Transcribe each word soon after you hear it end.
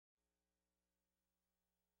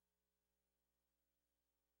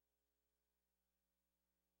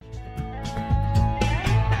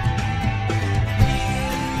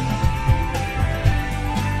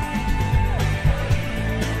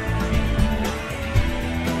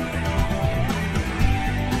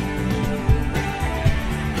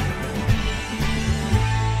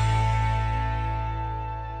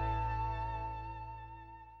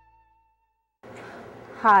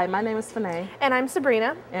Hi, my name is Fanae. And I'm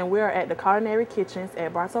Sabrina. And we are at the Culinary Kitchens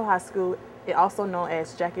at Bartow High School, also known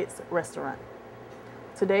as Jacket's Restaurant.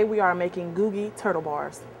 Today we are making Gooey turtle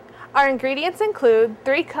bars. Our ingredients include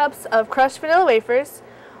 3 cups of crushed vanilla wafers,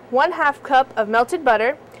 1/2 cup of melted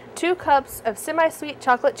butter, 2 cups of semi-sweet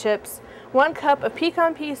chocolate chips, 1 cup of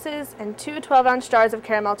pecan pieces, and 2 12-ounce jars of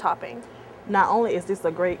caramel topping. Not only is this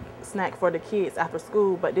a great snack for the kids after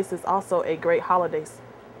school, but this is also a great holiday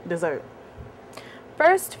dessert.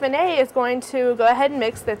 First, Fanae is going to go ahead and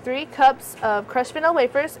mix the 3 cups of crushed vanilla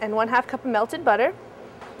wafers and 1/2 cup of melted butter.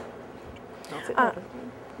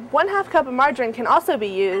 1/2 cup of margarine can also be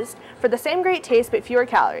used for the same great taste but fewer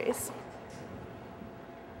calories.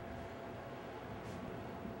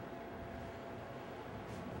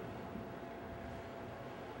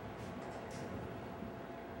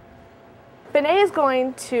 Fanae is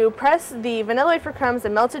going to press the vanilla wafer crumbs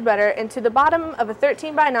and melted butter into the bottom of a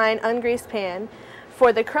 13x9 ungreased pan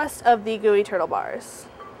for the crust of the Gooey turtle bars.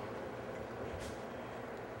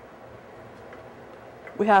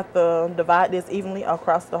 We have to divide this evenly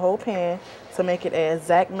across the whole pan to make it an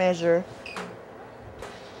exact measure,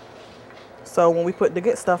 so when we put the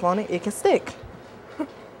good stuff on it, it can stick.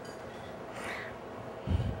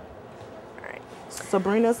 Alright.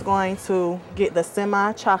 Sabrina's going to get the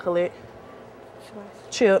semi-chocolate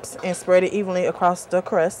chips and spread it evenly across the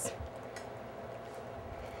crust.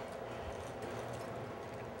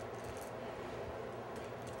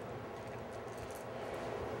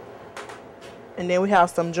 And then we have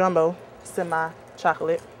some jumbo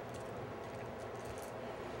semi-chocolate.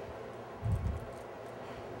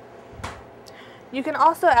 You can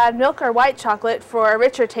also add milk or white chocolate for a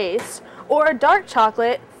richer taste, or dark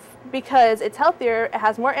chocolate because it's healthier, it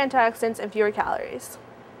has more antioxidants and fewer calories.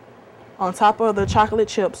 On top of the chocolate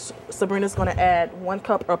chips, Sabrina's going to add 1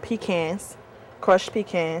 cup of pecans, crushed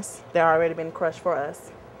pecans. They've already been crushed for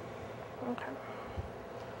us. Okay.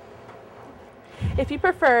 If you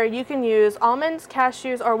prefer, you can use almonds,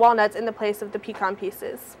 cashews, or walnuts in the place of the pecan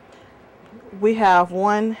pieces. We have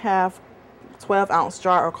 1/2 12-ounce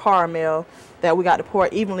jar of caramel that we got to pour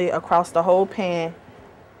evenly across the whole pan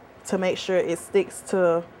to make sure it sticks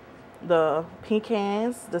to the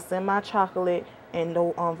pecans, the semi-chocolate, and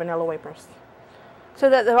the vanilla wafers. So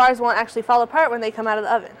that the bars won't actually fall apart when they come out of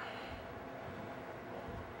the oven.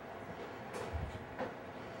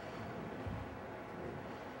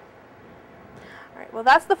 Alright, well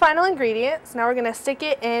that's the final ingredients. Now we're going to stick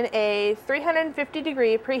it in a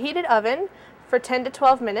 350-degree preheated oven for 10 to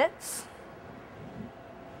 12 minutes.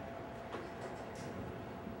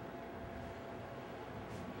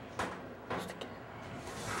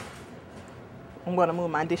 I'm going to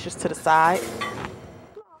move my dishes to the side.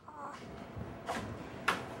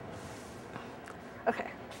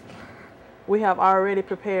 Okay. We have already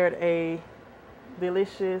prepared a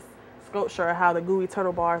delicious sculpture of how the Gooey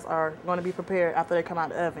turtle bars are going to be prepared after they come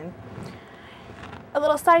out of the oven. A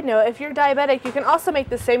little side note, if you're diabetic, you can also make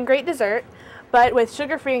the same great dessert, but with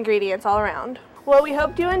sugar-free ingredients all around. Well, we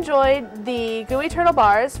hope you enjoyed the Gooey turtle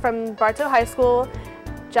bars from Bartow High School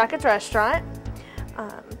Jacket's Restaurant.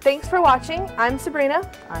 Thanks for watching. I'm Sabrina.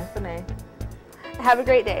 I'm Fanae. Have a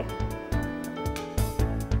great day.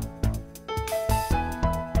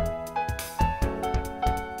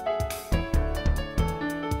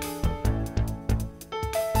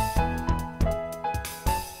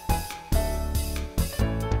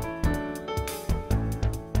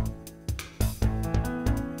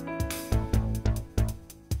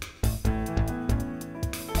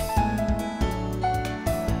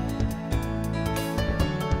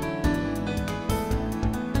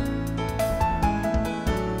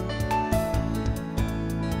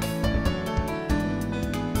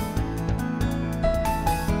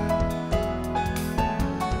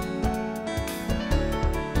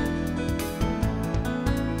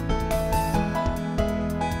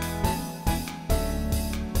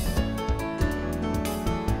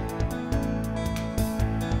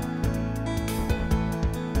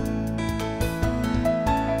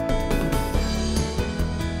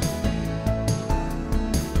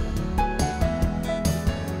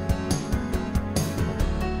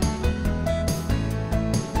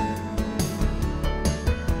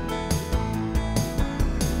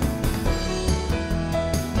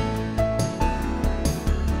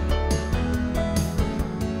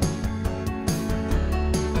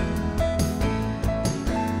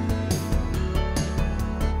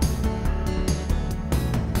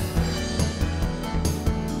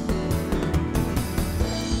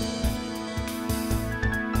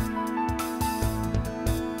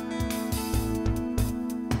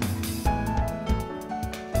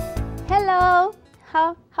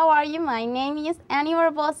 are you? My name is Annie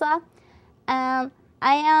Barbosa, and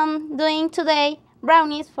I am doing today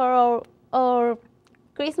brownies for our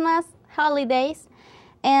Christmas holidays.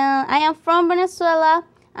 And I am from Venezuela,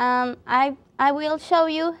 and I will show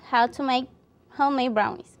you how to make homemade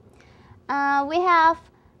brownies. We have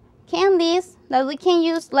candies that we can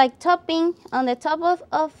use like topping on the top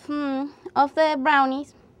of the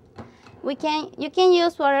brownies. You can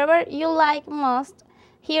use whatever you like most.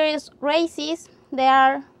 Here is raisins. They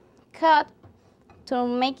are cut to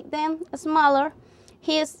make them smaller.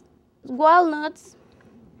 Here's walnuts.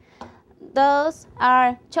 Those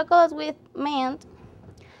are chocolate with mint.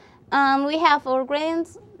 We have our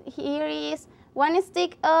ingredients. Here is 1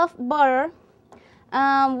 stick of butter,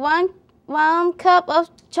 one cup of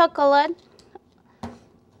chocolate,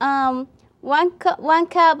 1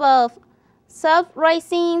 cup of soft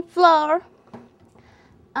raisin flour,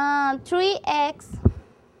 3 eggs,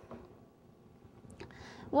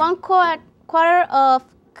 1/4 of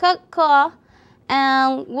cocoa,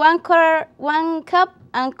 and 1 cup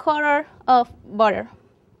and quarter of butter,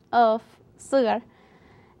 of sugar.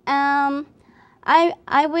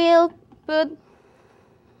 I will put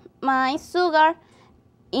my sugar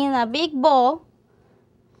in a big bowl,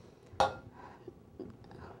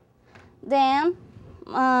 then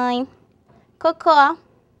my cocoa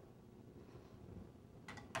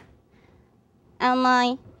and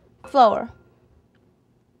my flour.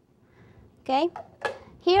 Okay,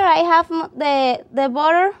 here I have the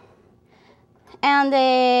butter and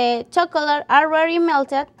the chocolate already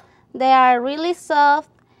melted. They are really soft,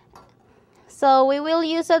 so we will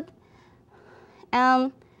use it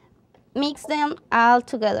and mix them all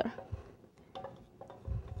together.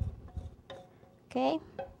 Okay.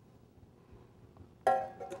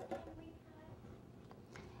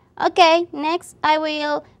 Okay, next I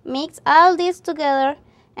will mix all this together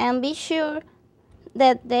and be sure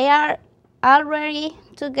that they are already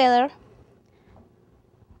together.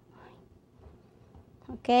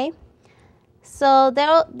 Okay, so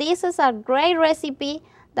this is a great recipe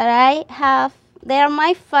that I have. They are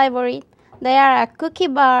my favorite. They are cookie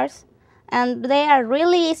bars, and they are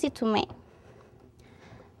really easy to make.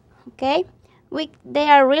 Okay, they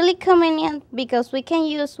are really convenient because we can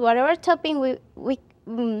use whatever topping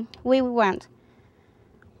we want.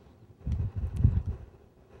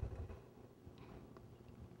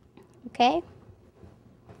 Okay,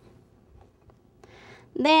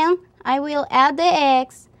 then I will add the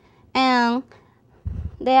eggs, and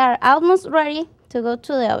they are almost ready to go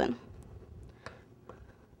to the oven.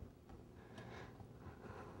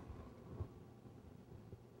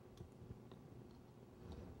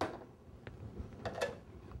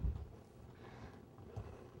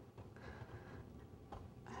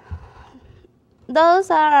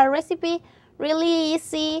 Those are a recipe really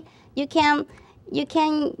easy. You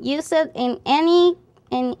can use it in any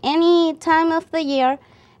time of the year,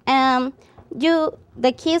 and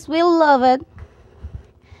the kids will love it.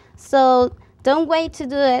 So don't wait to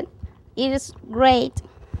do it. It is great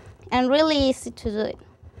and really easy to do it.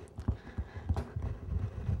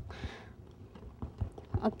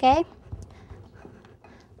 Okay,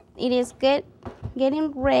 it is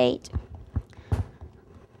getting great.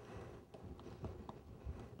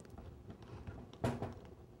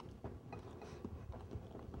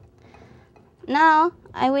 Now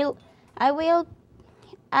I will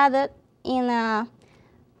add it in a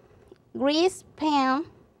grease pan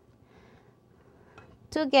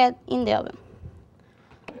to get in the oven.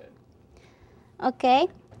 Okay,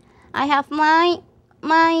 I have my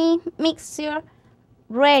mixture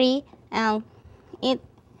ready, and it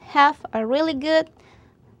have a really good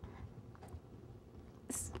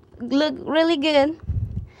look really good.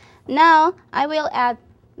 Now I will add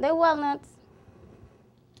the walnuts.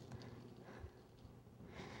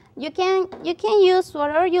 You can use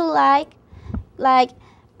whatever you like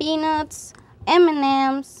peanuts,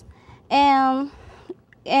 M&Ms, and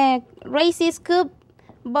Reese's cup,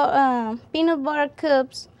 peanut butter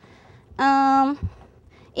cups.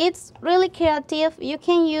 It's really creative. You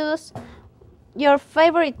can use your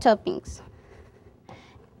favorite toppings.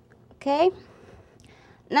 Okay.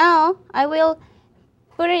 Now I will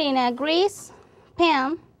put it in a grease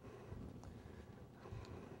pan.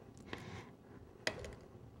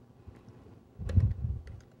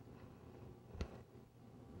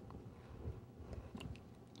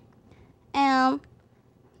 And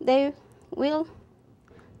they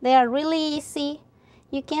are really easy.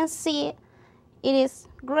 You can see it is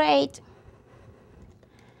great.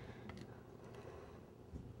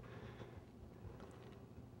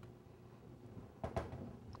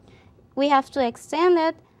 We have to extend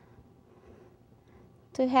it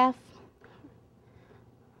to have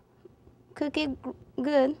cook it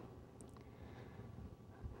good.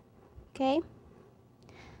 Okay.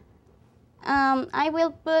 I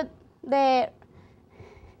will put the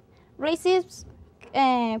Reese's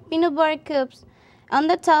peanut butter cubes on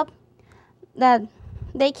the top that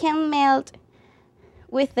they can melt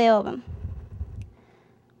with the oven,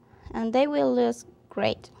 and they will look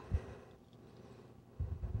great.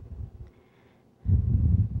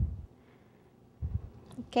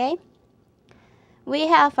 Okay, we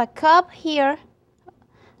have a cup here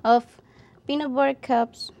of peanut butter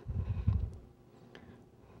cups.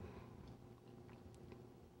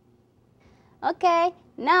 Okay,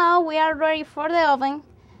 now we are ready for the oven,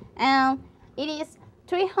 and it is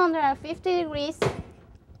 350 degrees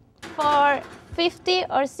for 50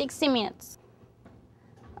 or 60 minutes.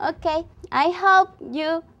 Okay, I hope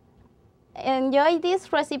you enjoy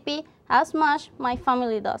this recipe as much my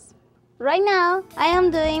family does. Right now, I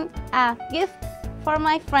am doing a gift for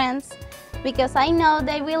my friends because I know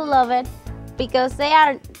they will love it, because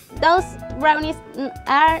those brownies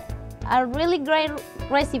are a really great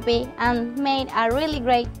recipe and made a really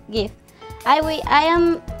great gift. I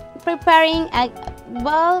am preparing a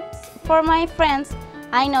box for my friends.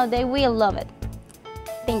 I know they will love it.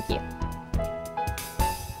 Thank you.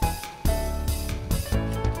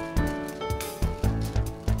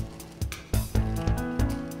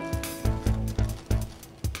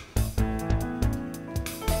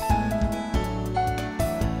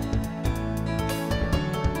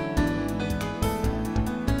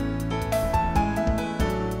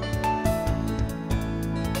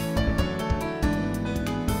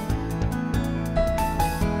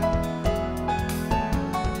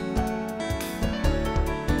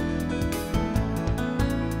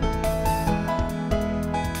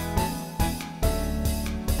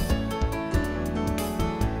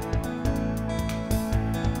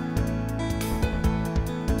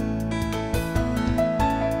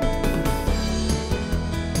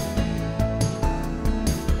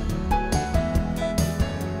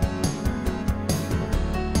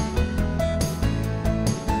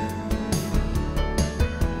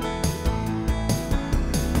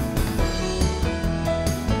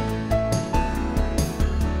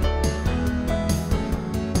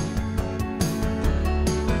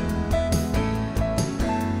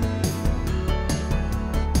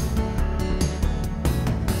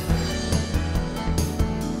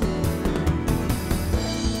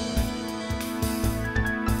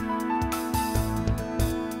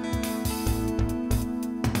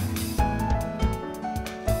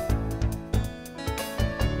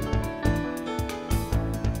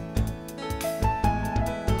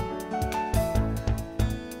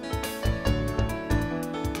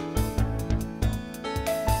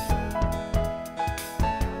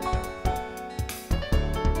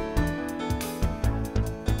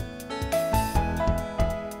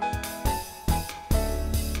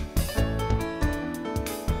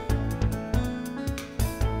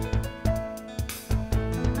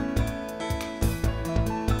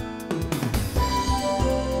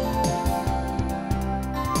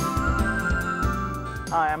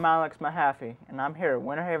 Hi, I'm Alex Mahaffey, and I'm here at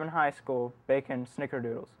Winter Haven High School baking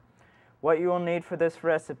Snickerdoodles. What you will need for this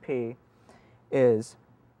recipe is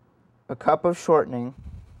a cup of shortening,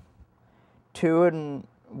 1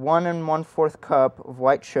 1/4 cup of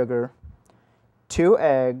white sugar, 2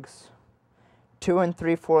 eggs, 2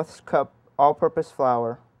 3/4 cup all-purpose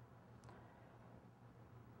flour,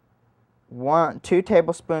 2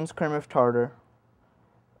 tablespoons cream of tartar,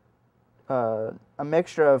 a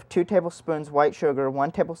mixture of 2 tablespoons white sugar,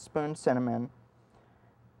 1 tablespoon cinnamon,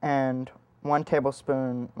 and 1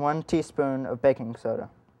 teaspoon of baking soda.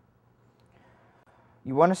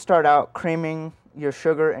 You want to start out creaming your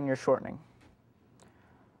sugar and your shortening.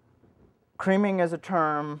 Creaming is a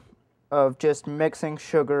term of just mixing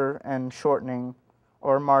sugar and shortening,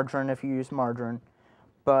 or margarine if you use margarine,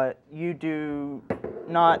 but you do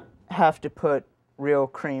not have to put real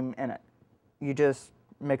cream in it. You just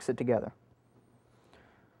mix it together.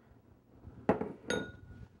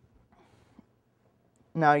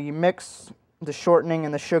 Now you mix the shortening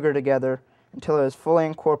and the sugar together until it is fully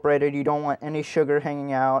incorporated. You don't want any sugar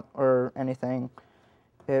hanging out or anything.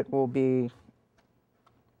 It will be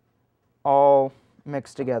all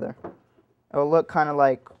mixed together. It will look kind of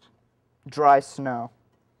like dry snow.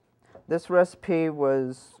 This recipe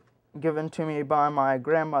was given to me by my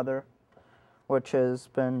grandmother, which has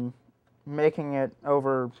been making it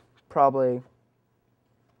over probably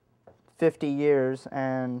 50 years,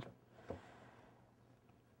 and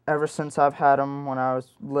ever since I've had them when I was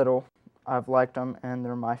little, I've liked them, and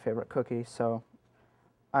they're my favorite cookie, so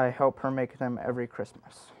I help her make them every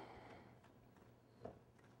Christmas.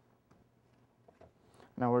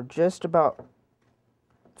 Now we're just about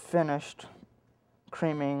finished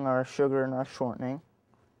creaming our sugar and our shortening.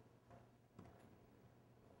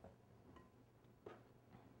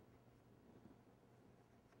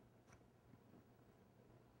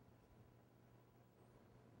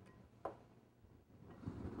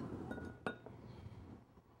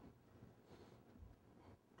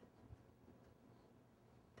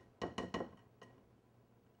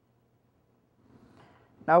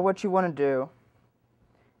 Now what you want to do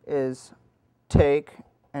is take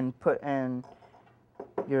and put in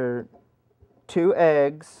your 2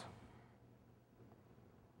 eggs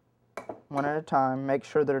one at a time. Make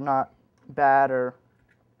sure they're not bad or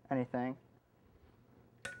anything.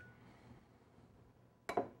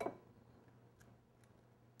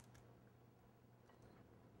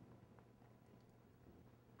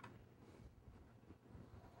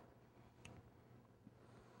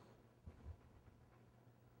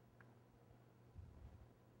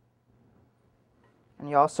 And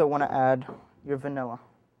you also want to add your vanilla.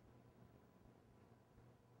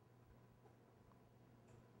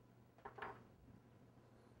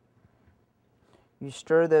 You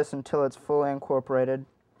stir this until it's fully incorporated,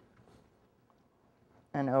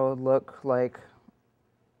 and it will look like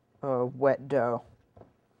a wet dough.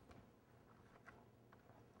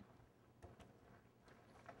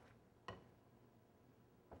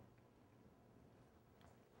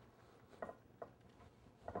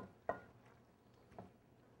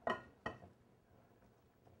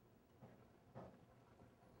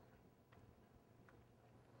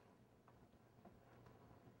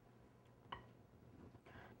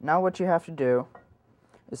 Now what you have to do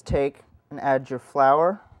is take and add your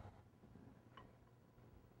flour,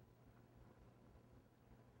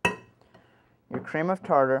 your cream of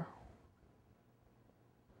tartar,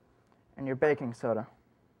 and your baking soda.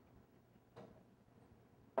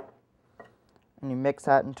 And you mix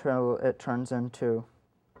that until it turns into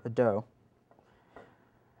a dough.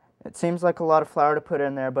 It seems like a lot of flour to put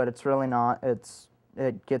in there, but it's really not.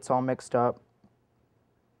 It gets all mixed up.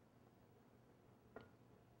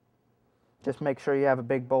 Just make sure you have a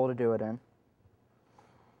big bowl to do it in.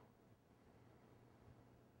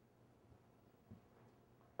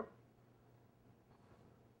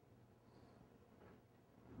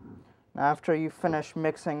 Now after you finish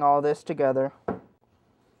mixing all this together,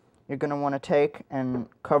 you're going to want to take and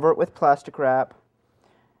cover it with plastic wrap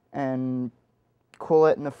and cool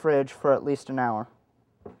it in the fridge for at least an hour.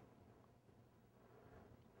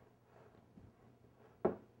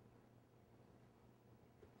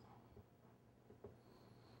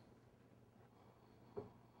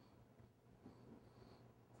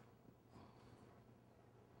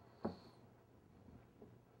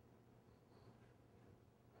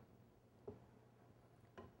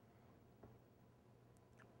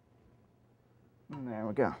 And there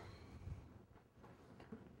we go.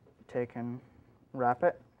 Take and wrap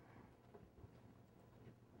it.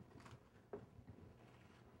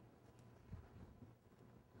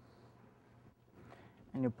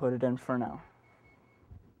 And you put it in for an hour.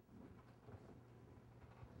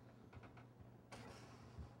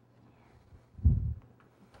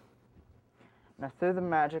 Now through the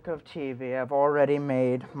magic of TV, I've already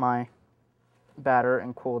made my batter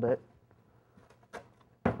and cooled it.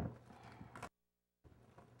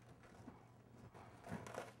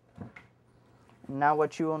 Now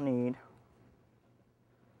what you will need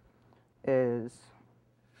is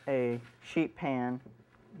a sheet pan.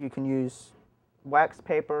 You can use wax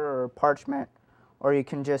paper or parchment, or you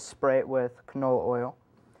can just spray it with canola oil.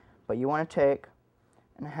 But you want to take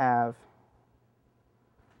and have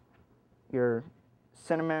your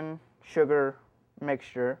cinnamon sugar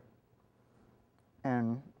mixture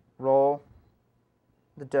and roll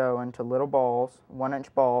the dough into little balls,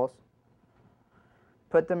 1-inch balls.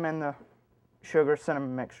 Put them in the sugar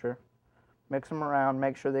cinnamon mixture, mix them around,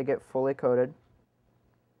 make sure they get fully coated,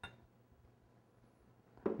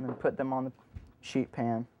 and then put them on the sheet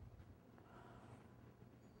pan.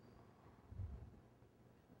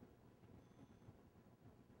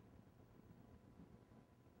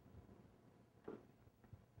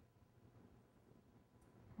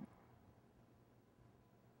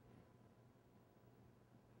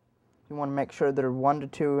 You want to make sure they're 1 to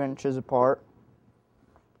 2 inches apart,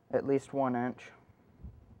 at least 1 inch.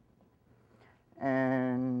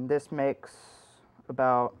 And this makes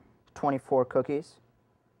about 24 cookies,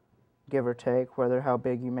 give or take, whether how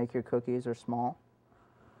big you make your cookies or small.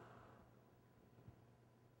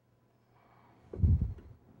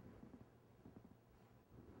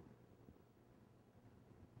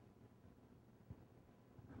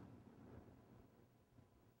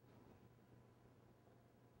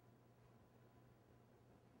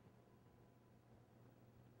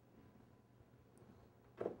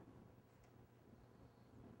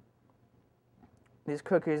 These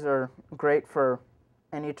cookies are great for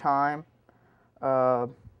any time. My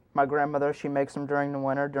grandmother, she makes them during the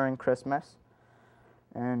winter, during Christmas.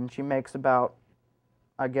 And she makes about,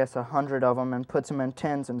 I guess, 100 of them and puts them in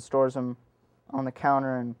tins and stores them on the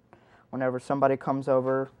counter. And whenever somebody comes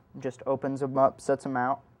over, just opens them up, sets them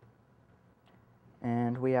out.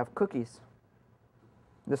 And we have cookies.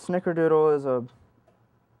 The Snickerdoodle is a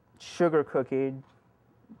sugar cookie,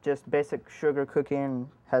 just basic sugar cookie, and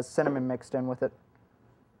has cinnamon mixed in with it.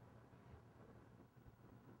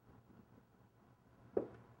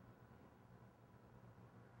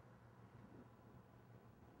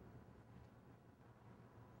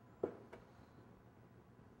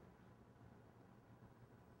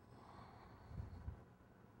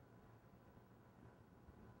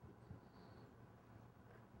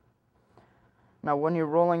 Now when you're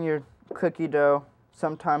rolling your cookie dough,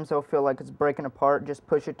 sometimes it'll feel like it's breaking apart. Just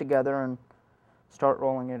push it together and start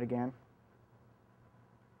rolling it again.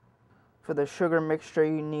 For the sugar mixture,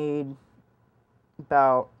 you need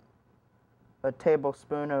about a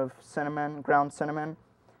tablespoon of cinnamon, ground cinnamon,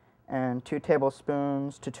 and 2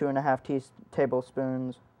 tablespoons to 2.5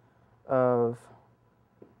 tablespoons of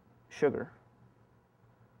sugar.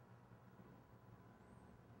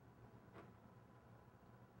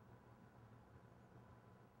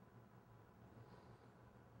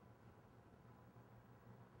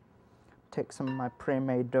 Take some of my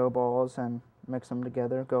pre-made dough balls and mix them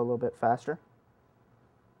together, go a little bit faster.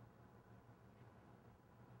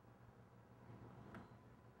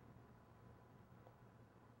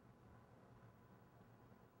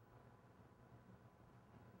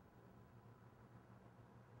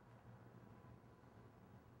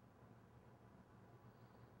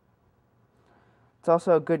 It's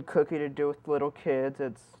also a good cookie to do with little kids.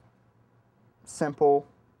 It's simple,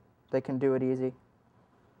 they can do it easy.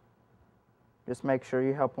 Just make sure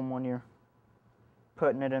you help them when you're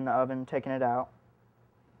putting it in the oven, taking it out.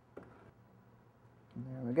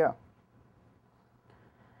 There we go.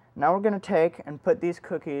 Now we're going to take and put these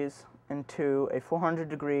cookies into a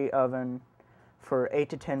 400-degree oven for 8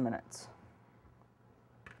 to 10 minutes.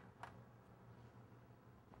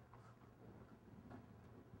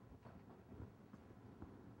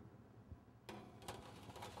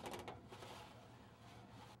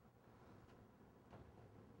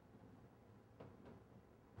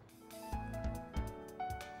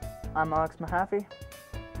 I'm Alex Mahaffey.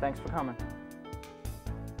 Thanks for coming.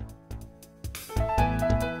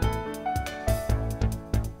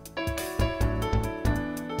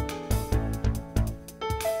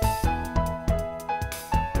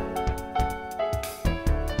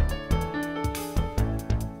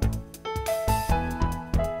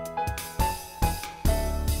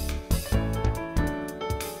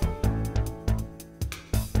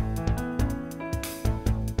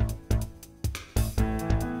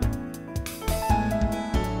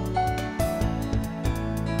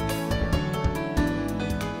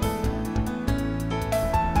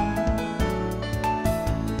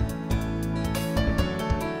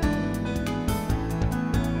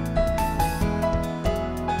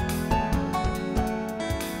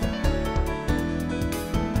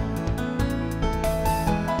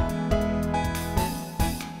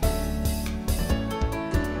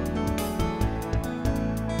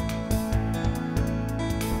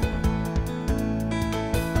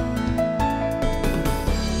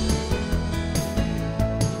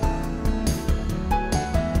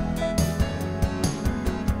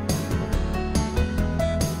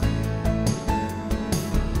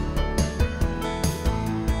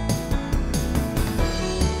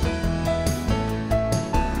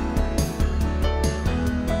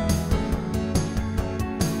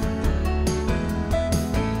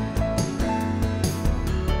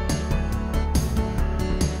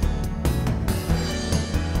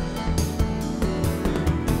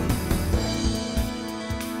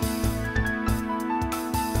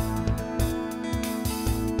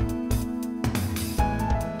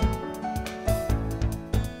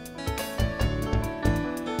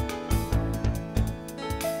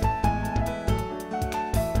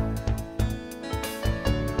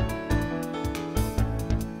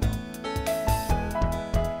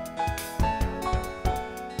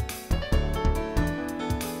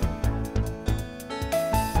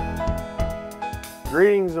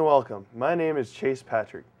 Greetings and welcome. My name is Chase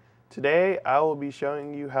Patrick. Today I will be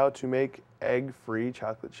showing you how to make egg-free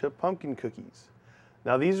chocolate chip pumpkin cookies.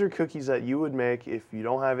 Now these are cookies that you would make if you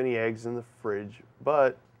don't have any eggs in the fridge,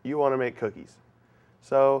 but you want to make cookies.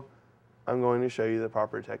 So I'm going to show you the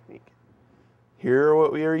proper technique. Here are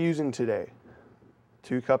what we are using today.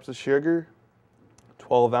 2 cups of sugar,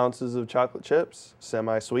 12 ounces of chocolate chips,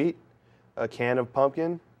 semi-sweet, a can of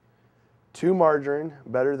pumpkin, 2 margarine,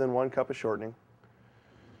 better than 1 cup of shortening.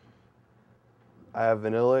 I have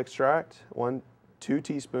vanilla extract, 1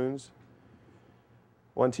 teaspoon,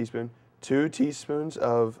 2 teaspoons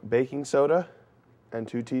of baking soda, and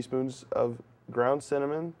 2 teaspoons of ground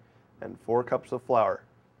cinnamon, and 4 cups of flour.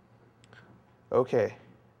 Okay,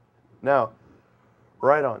 now,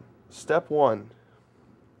 right on. Step 1,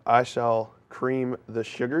 I shall cream the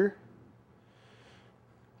sugar.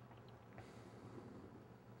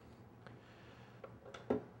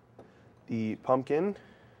 The pumpkin.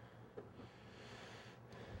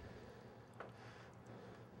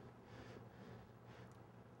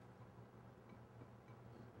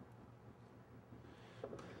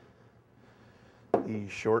 The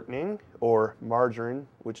shortening, or margarine,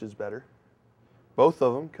 which is better. Both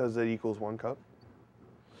of them, because it equals 1 cup.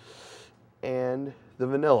 And the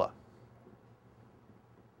vanilla.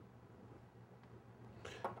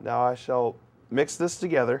 Now I shall mix this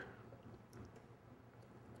together.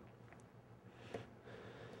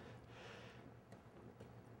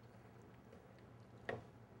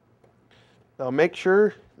 Now make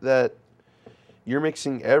sure that you're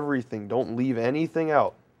mixing everything. Don't leave anything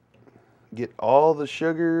out. Get all the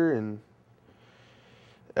sugar and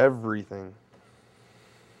everything.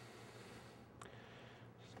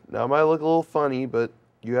 Now it might look a little funny, but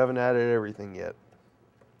you haven't added everything yet.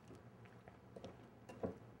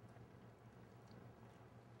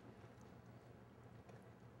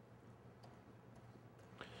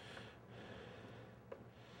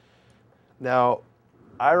 Now,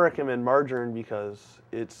 I recommend margarine because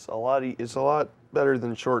it's a lot better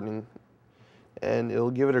than shortening, and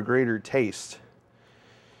it'll give it a greater taste.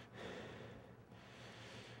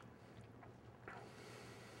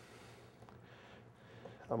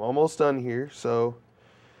 I'm almost done here, so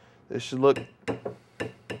this should look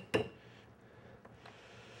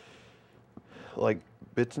like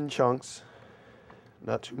bits and chunks,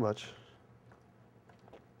 not too much.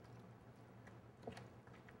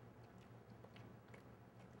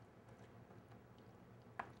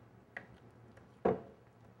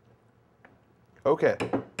 Okay.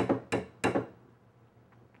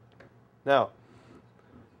 Now,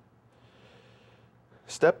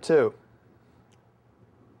 step 2.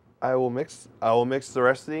 I will mix the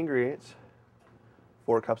rest of the ingredients.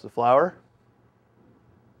 4 cups of flour.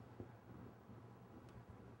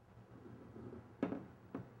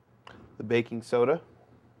 The baking soda.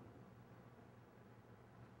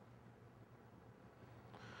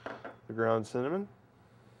 The ground cinnamon.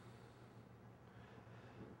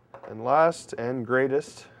 And last and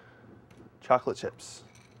greatest, chocolate chips.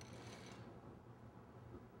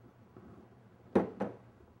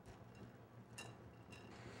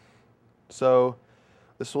 So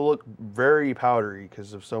this will look very powdery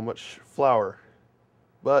because of so much flour,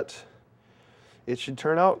 but it should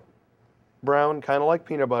turn out brown, kind of like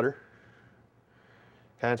peanut butter.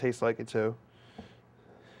 Kind of tastes like it too.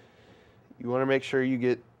 You want to make sure you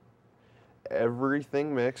get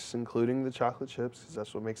everything mixed, including the chocolate chips, because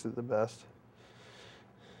that's what makes it the best.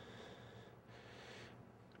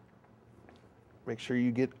 Make sure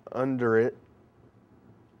you get under it.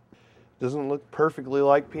 Doesn't look perfectly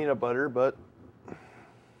like peanut butter, but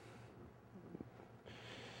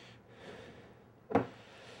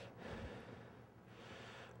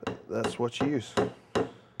that's what you use.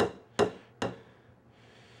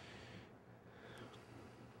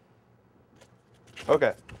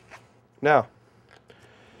 Okay. Now,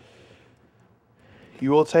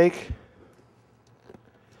 you will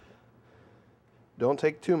don't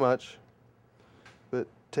take too much, but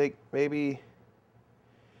take maybe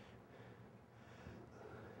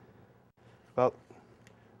about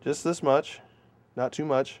just this much, not too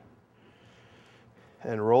much,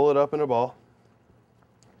 and roll it up in a ball.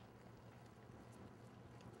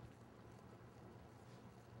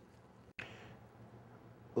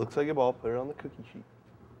 Looks like a ball, put it on the cookie sheet.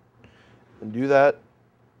 And do that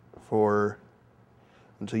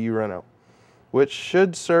until you run out, which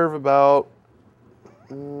should serve about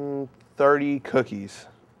 30 cookies.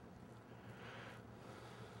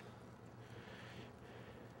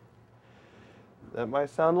 That might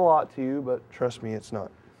sound a lot to you, but trust me, it's not.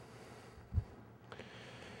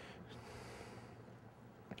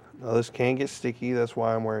 Now this can get sticky, that's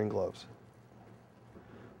why I'm wearing gloves.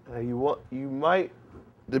 You might,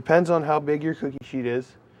 depends on how big your cookie sheet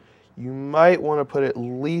is, you might want to put at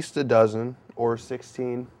least a dozen or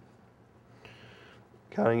 16,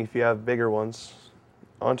 counting if you have bigger ones,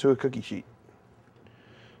 onto a cookie sheet.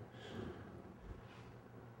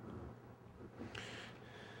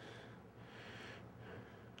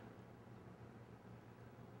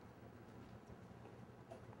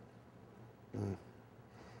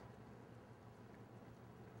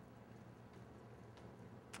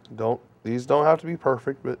 These don't have to be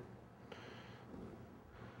perfect, but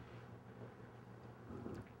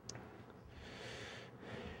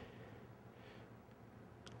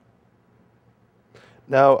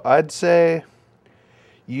now I'd say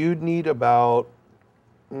you'd need about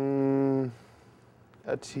a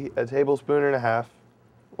tablespoon and a half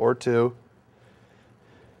or two.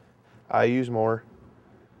 I use more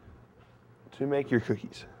to make your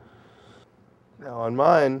cookies. Now on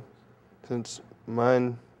mine, since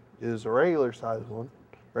mine is a regular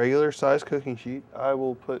size cooking sheet, I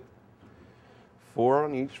will put 4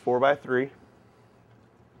 on each, 4 by 3,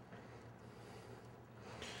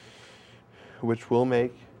 which will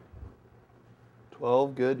make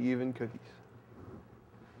 12 good even cookies.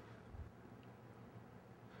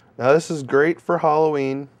 Now this is great for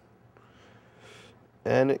Halloween,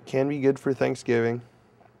 and it can be good for Thanksgiving,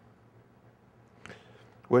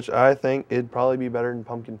 which I think it'd probably be better than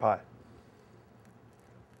pumpkin pie.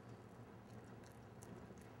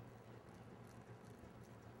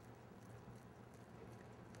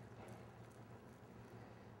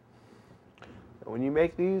 When you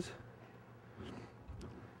make these,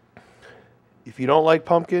 if you don't like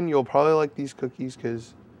pumpkin, you'll probably like these cookies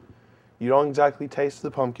because you don't exactly taste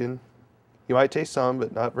the pumpkin. You might taste some,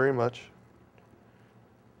 but not very much.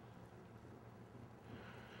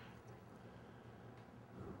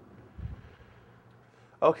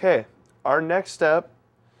 Okay, our next step,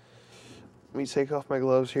 let me take off my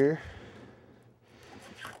gloves here.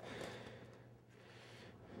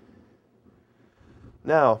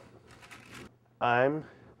 Now, I'm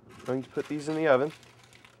going to put these in the oven,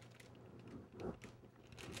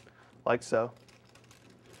 like so.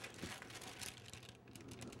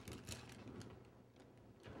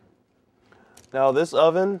 Now this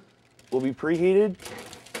oven will be preheated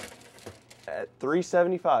at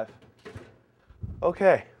 375.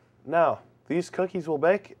 Okay, now these cookies will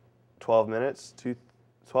bake 12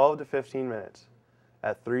 to 15 minutes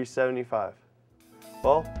at 375.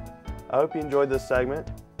 Well, I hope you enjoyed this segment,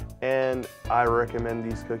 and I recommend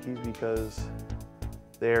these cookies because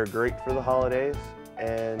they are great for the holidays,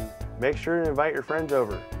 and make sure to invite your friends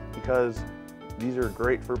over because these are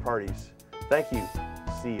great for parties. Thank you.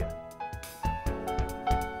 See ya.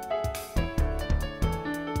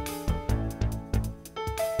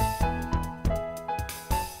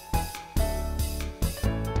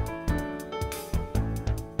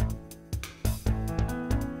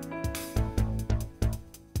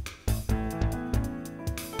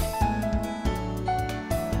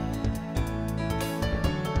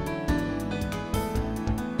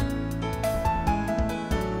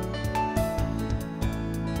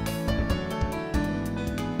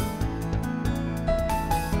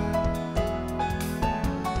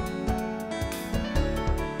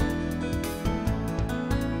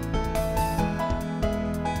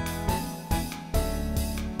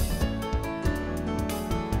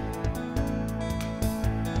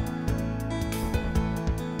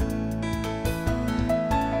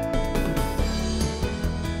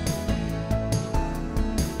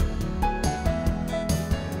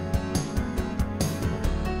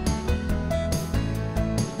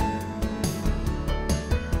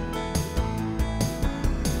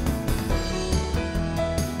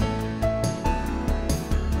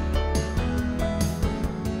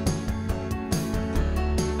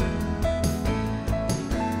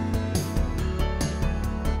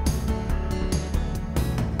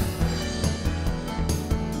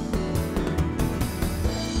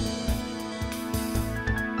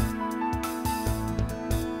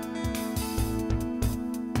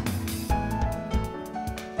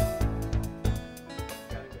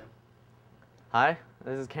 Hi,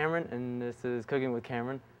 this is Cameron, and this is Cooking with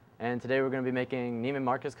Cameron. And today we're going to be making Neiman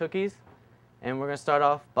Marcus cookies. And we're going to start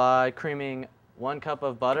off by creaming 1 cup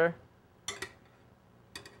of butter,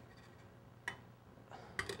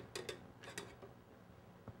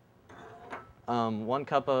 1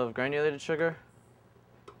 cup of granulated sugar,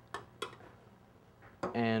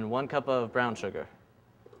 and 1 cup of brown sugar.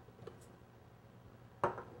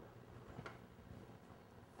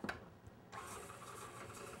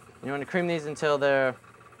 You want to cream these until they're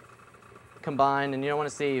combined, and you don't want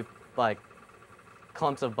to see like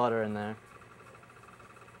clumps of butter in there.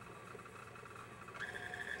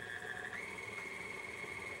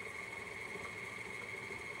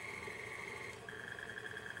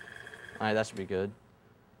 All right, that should be good.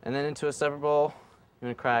 And then into a separate bowl, you're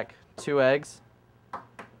going to crack 2 eggs.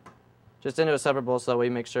 Just into a separate bowl so that way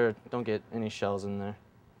you make sure don't get any shells in there.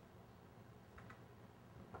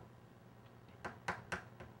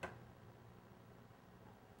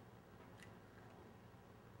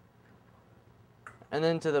 And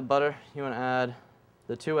then to the butter, you want to add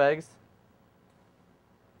the 2 eggs.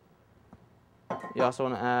 You also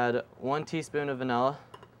want to add 1 teaspoon of vanilla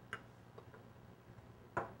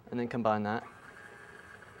and then combine that.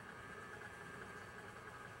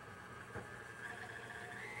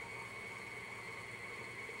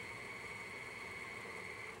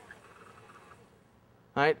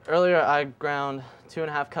 All right, earlier I ground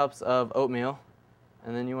 2½ cups of oatmeal,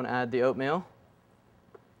 and then you want to add the oatmeal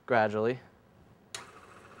gradually.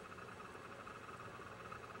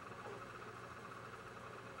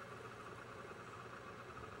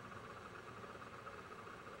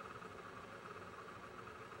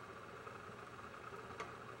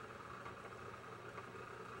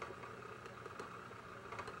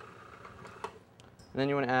 And then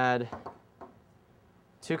you want to add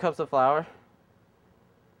 2 cups of flour,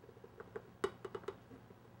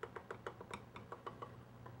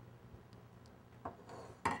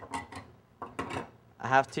 a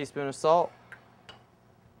 ½ teaspoon of salt,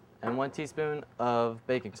 and 1 teaspoon of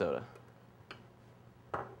baking soda.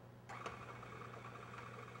 If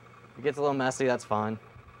it gets a little messy, that's fine.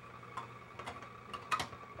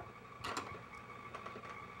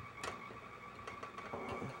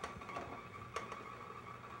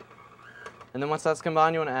 And then once that's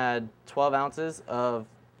combined, you want to add 12 ounces of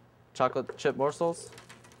chocolate chip morsels.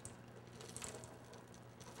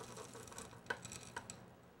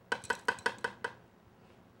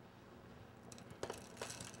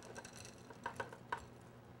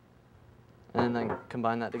 And then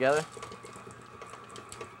combine that together.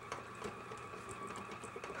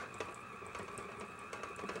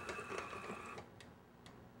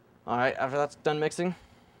 All right, after that's done mixing,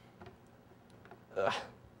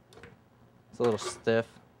 it's a little stiff.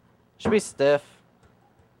 Should be stiff.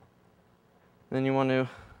 Then you want to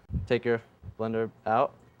take your blender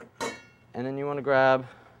out, and then you want to grab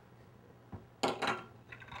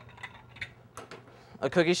a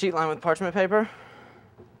cookie sheet lined with parchment paper,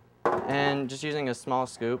 and just using a small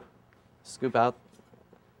scoop, scoop out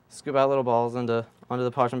little balls onto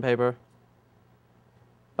the parchment paper,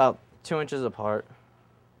 about 2 inches apart.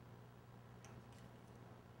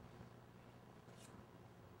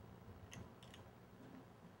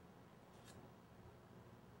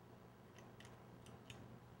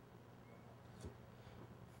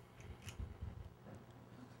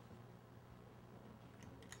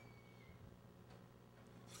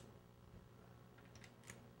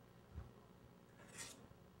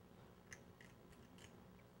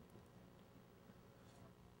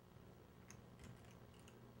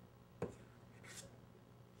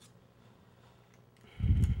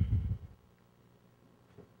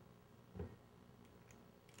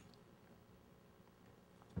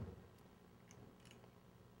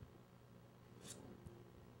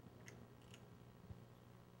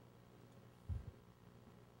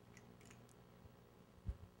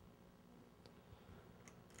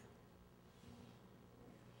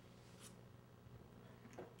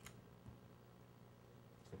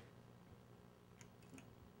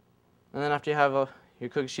 And then after you have your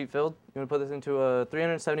cookie sheet filled, you want to put this into a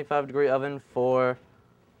 375-degree oven for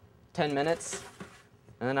 10 minutes.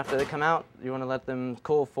 And then after they come out, you want to let them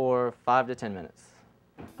cool for 5 to 10 minutes.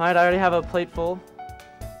 All right, I already have a plate full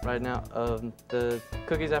right now of the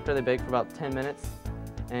cookies after they bake for about 10 minutes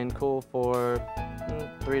and cool for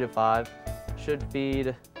 3 to 5. Should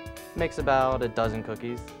makes about a dozen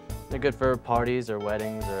cookies. They're good for parties or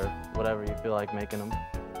weddings or whatever you feel like making them.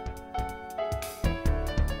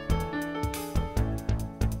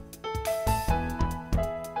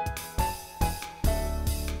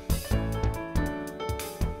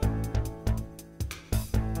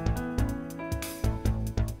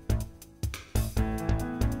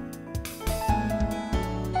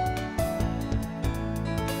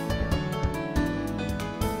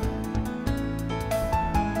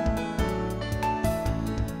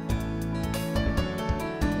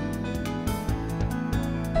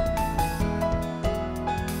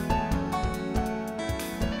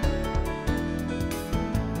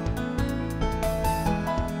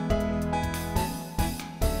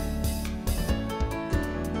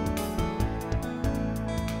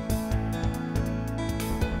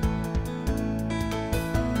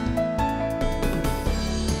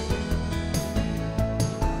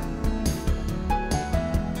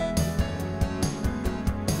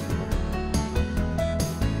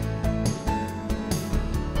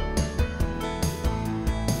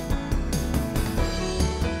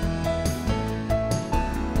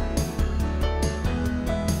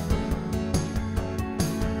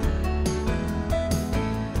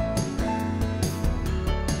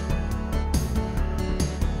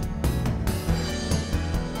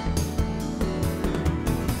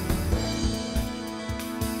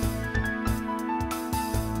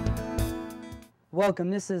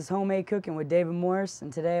 Welcome, this is Homemade Cooking with David Morris,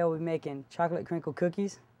 and today I'll be making chocolate crinkle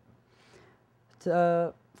cookies.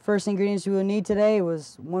 First ingredients you will need today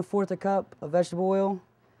was 1/4 cup of vegetable oil,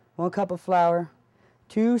 1 cup of flour,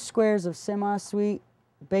 2 squares of semi-sweet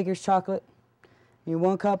baker's chocolate, you need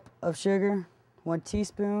 1 cup of sugar, 1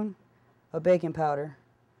 teaspoon of baking powder,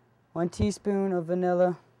 1 teaspoon of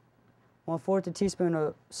vanilla, 1/4 teaspoon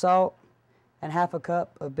of salt, and 1/2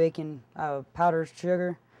 cup of baking powdered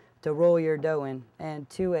sugar to roll your dough in, and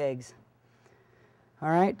 2 eggs. All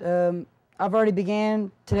right, I've already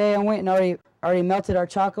began today. I went and already melted our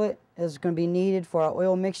chocolate. It's going to be needed for our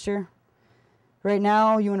oil mixture. Right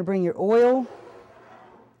now, you want to bring your oil,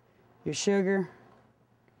 your sugar,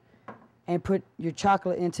 and put your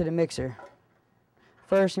chocolate into the mixer.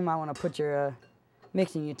 First, you might want to put your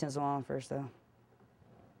mixing utensil on first, though.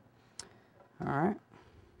 All right.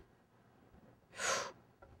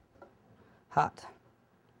 Hot.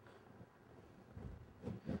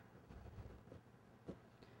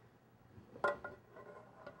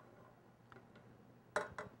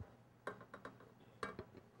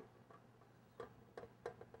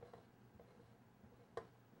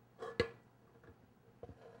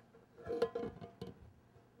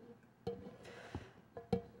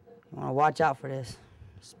 You want to watch out for this.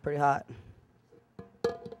 It's pretty hot.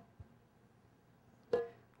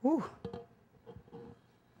 Woo.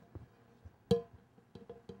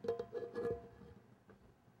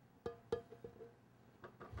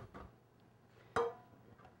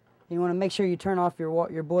 You want to make sure you turn off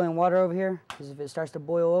your boiling water over here, because if it starts to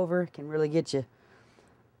boil over, it can really get you.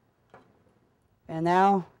 And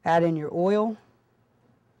now add in your oil.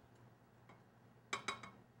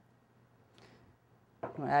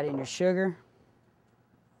 You want to add in your sugar.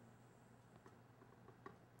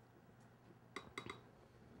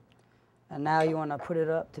 And now you want to put it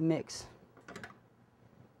up to mix.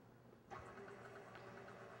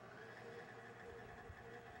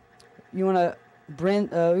 You want to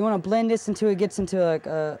blend this until it gets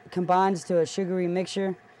into combines to a sugary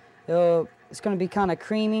mixture. It's going to be kind of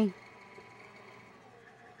creamy.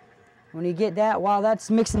 When you get that, while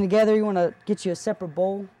that's mixing together, you want to get you a separate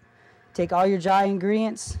bowl. Take all your dry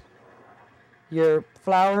ingredients, your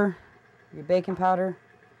flour, your baking powder,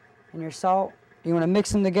 and your salt. You want to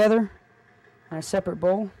mix them together in a separate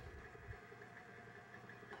bowl.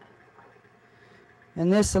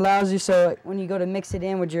 And this allows you, so when you go to mix it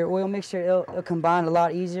in with your oil mixture, it'll combine a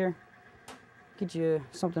lot easier. Get you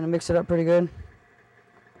something to mix it up pretty good.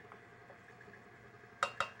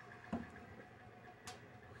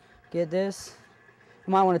 Get this.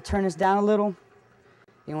 You might want to turn this down a little.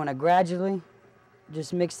 You want to gradually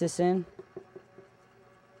just mix this in.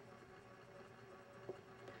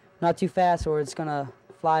 Not too fast or it's going to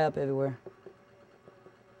fly up everywhere.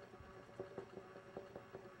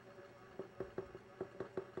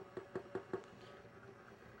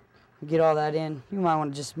 Get all that in. You might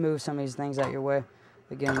want to just move some of these things out your way,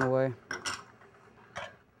 get in the way.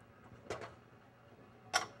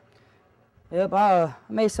 Yep, I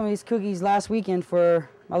made some of these cookies last weekend for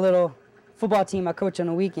my little football team I coach on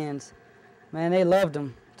the weekends. Man, they loved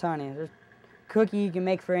them. I'm telling you, there's a cookie you can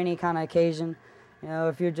make for any kind of occasion. You know,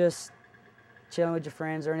 if you're just chilling with your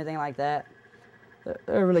friends or anything like that,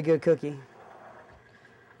 they're a really good cookie.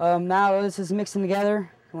 Now this is mixing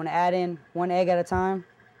together. You want to add in 1 egg at a time.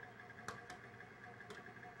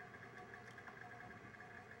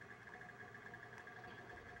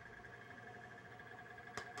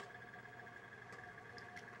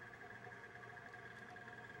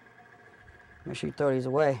 Make sure you throw these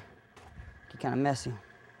away. Get kind of messy.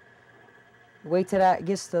 Wait till that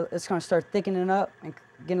gets to, it's going to start thickening up and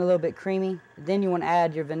getting a little bit creamy. Then you want to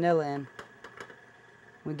add your vanilla in.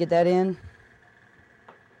 When we get that in,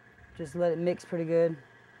 just let it mix pretty good.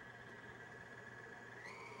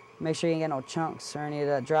 Make sure you ain't got no chunks or any of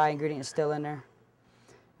that dry ingredients still in there.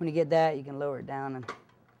 When you get that, you can lower it down and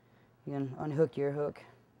you can unhook your hook.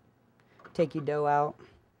 Take your dough out.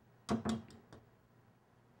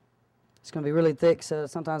 It's going to be really thick, so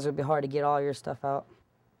sometimes it'll be hard to get all your stuff out.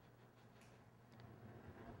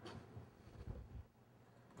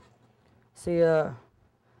 See, I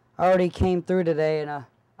already came through today, and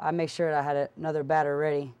I make sure that I had another batter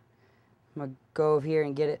ready. I'm going to go over here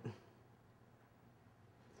and get it.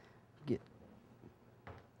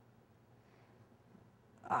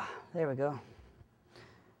 There we go.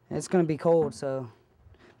 And it's going to be cold, so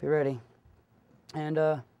be ready.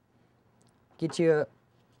 And get you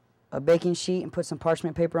a baking sheet and put some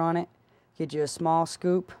parchment paper on it. Get you a small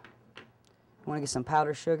scoop. You want to get some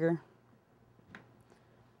powdered sugar.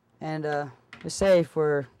 And just say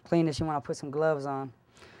for clean this, you want to put some gloves on.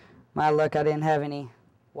 My luck, I didn't have any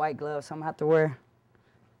white gloves, so I'm going to have to wear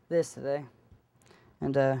this today.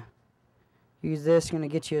 And use this. You're going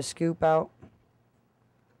to get you a scoop out.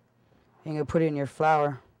 You're going to put it in your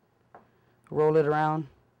flour. Roll it around.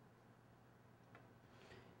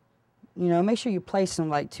 You know, make sure you place them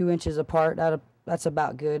like 2 inches apart. That's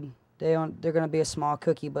about good. They're going to be a small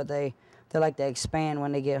cookie, but they like to expand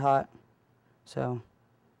when they get hot. So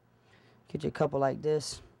get you a couple like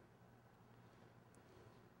this.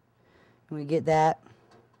 And we get that.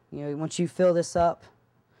 You know, once you fill this up,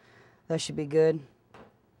 that should be good.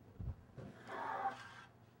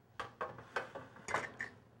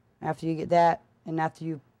 After you get that, and after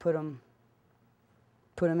you put them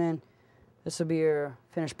in, this will be your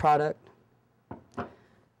finished product.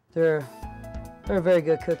 They're a very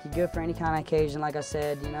good cookie, good for any kind of occasion. Like I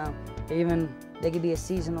said, you know, they could be a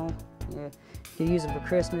seasonal. You could use them for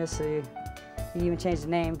Christmas. So you can even change the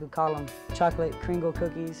name. You could call them chocolate Kringle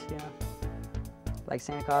cookies, you know, like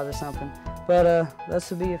Santa Claus or something. But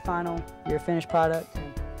this will be your finished product.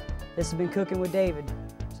 And this has been Cooking with David.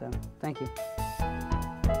 So thank you.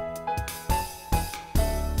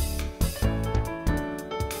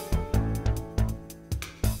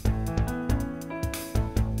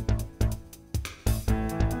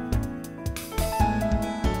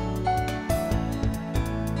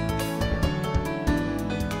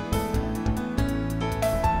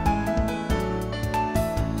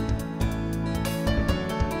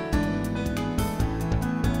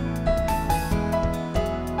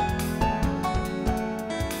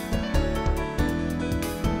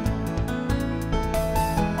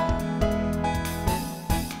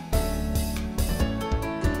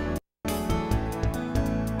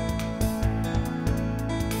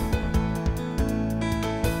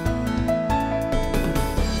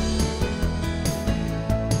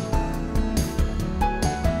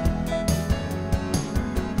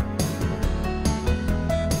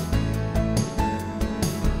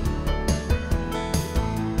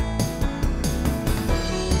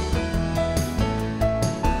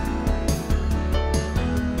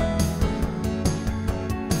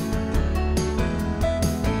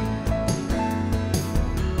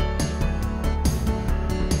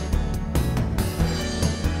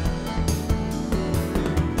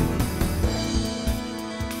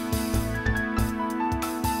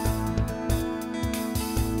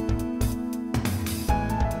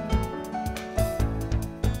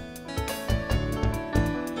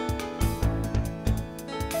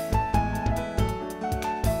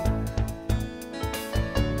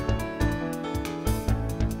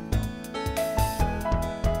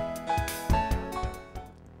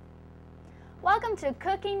 Welcome to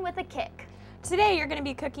Cooking with a Kick. Today you're going to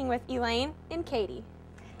be cooking with Elaine and Katie.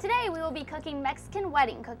 Today we will be cooking Mexican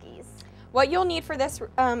wedding cookies. What you'll need for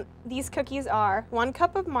these cookies are 1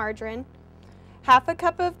 cup of margarine, half a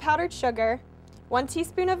cup of powdered sugar, 1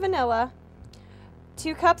 teaspoon of vanilla,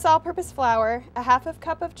 2 cups all-purpose flour, a half a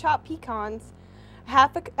cup of chopped pecans,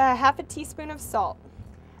 half a teaspoon of salt.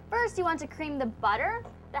 First you want to cream the butter,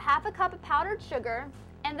 the half a cup of powdered sugar,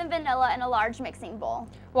 and the vanilla in a large mixing bowl.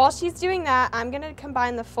 While she's doing that, I'm going to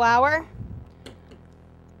combine the flour,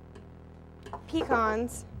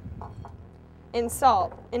 pecans, and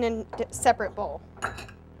salt in a separate bowl.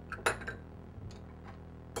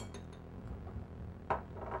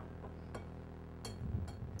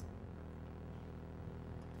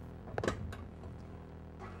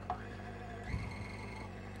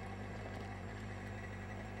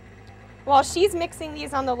 While she's mixing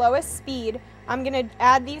these on the lowest speed, I'm going to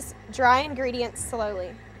add these dry ingredients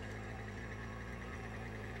slowly.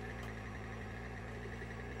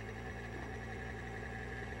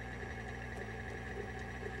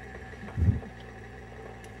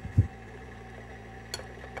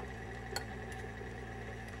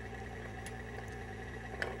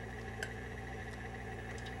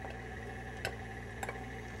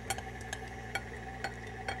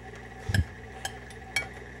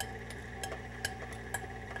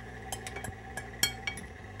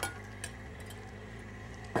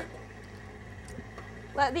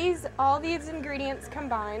 Let all these ingredients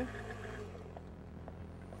combine.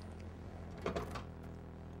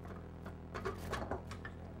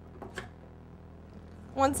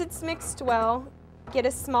 Once it's mixed well, get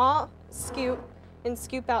a small scoop and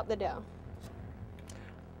scoop out the dough.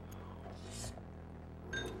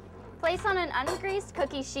 Place on an ungreased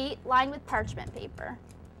cookie sheet lined with parchment paper.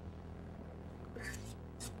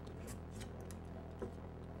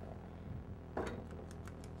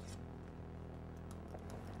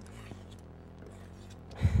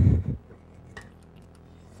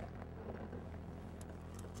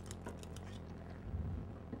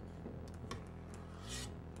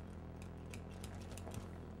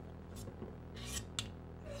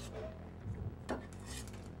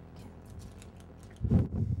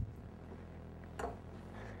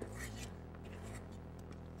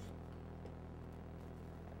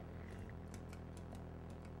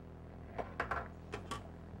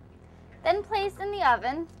 the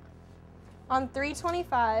oven on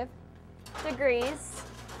 325 degrees.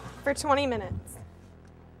 for 20 minutes.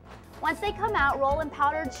 Once they come out, roll in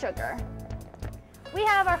powdered sugar. We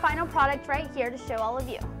have our final product right here to show all of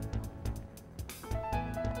you.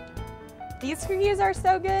 These cookies are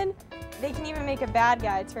so good, they can even make a bad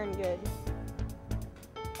guy turn good.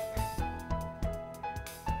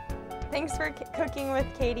 Thanks for cooking with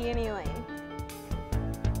Katie and Elaine.